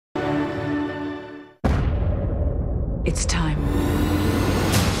It's time.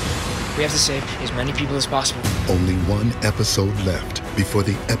 We have to save as many people as possible. Only one episode left before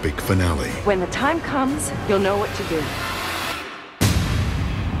the epic finale. When the time comes, you'll know what to do.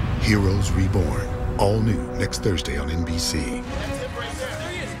 Heroes Reborn. All new next Thursday on NBC.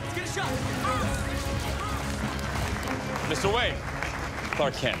 Mr. Wayne.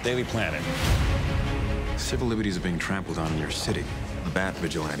 Clark Kent, Daily Planet. Civil liberties are being trampled on in your city. The Bat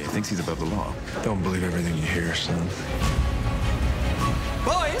vigilante thinks he's above the law. Don't believe everything you hear, son.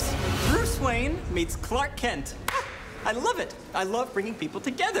 Boys, Bruce Wayne meets Clark Kent. I love it. I love bringing people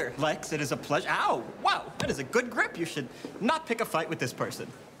together. Lex, it is a pleasure. Ow, wow, that is a good grip. You should not pick a fight with this person.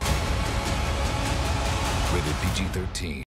 Rated PG-13.